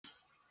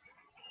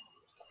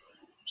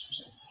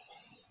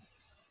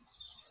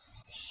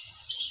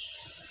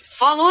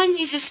Following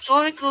a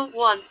historical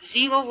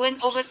 1-0 win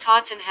over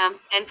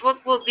Tottenham,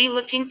 Antwerp will be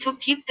looking to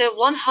keep their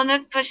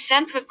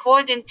 100%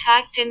 record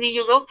intact in the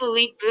Europa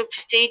League group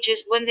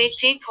stages when they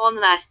take on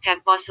Lask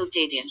at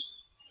Stadium.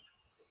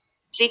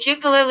 The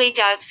Jupiler League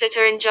outfit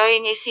are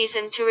enjoying a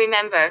season to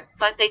remember,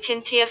 but they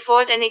can't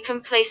afford any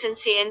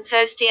complacency in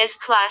Thursday's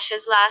clash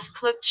as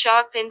Lask looked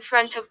sharp in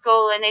front of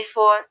goal in a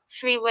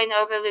 4-3 win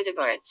over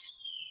Ludogorets.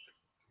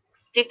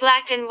 The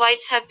Black and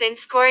Whites have been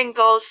scoring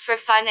goals for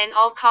fun in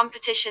all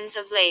competitions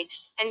of late,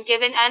 and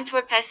given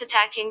Antwerp's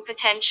attacking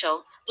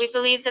potential, we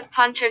believe that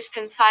punters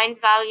can find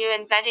value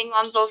in betting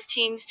on both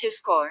teams to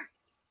score.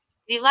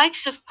 The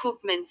likes of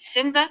Koopman,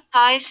 Simba,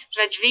 Pais,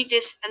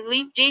 Rodriguez, and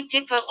Lee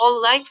Daytip are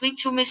all likely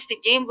to miss the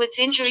game with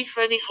injury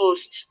for the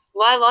hosts,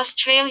 while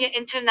Australia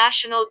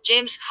international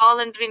James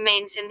Holland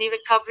remains in the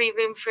recovery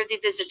room for the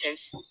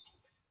visitors.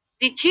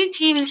 The two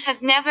teams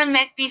have never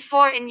met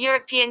before in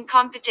European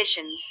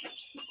competitions.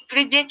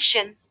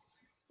 Prediction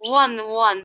 1-1.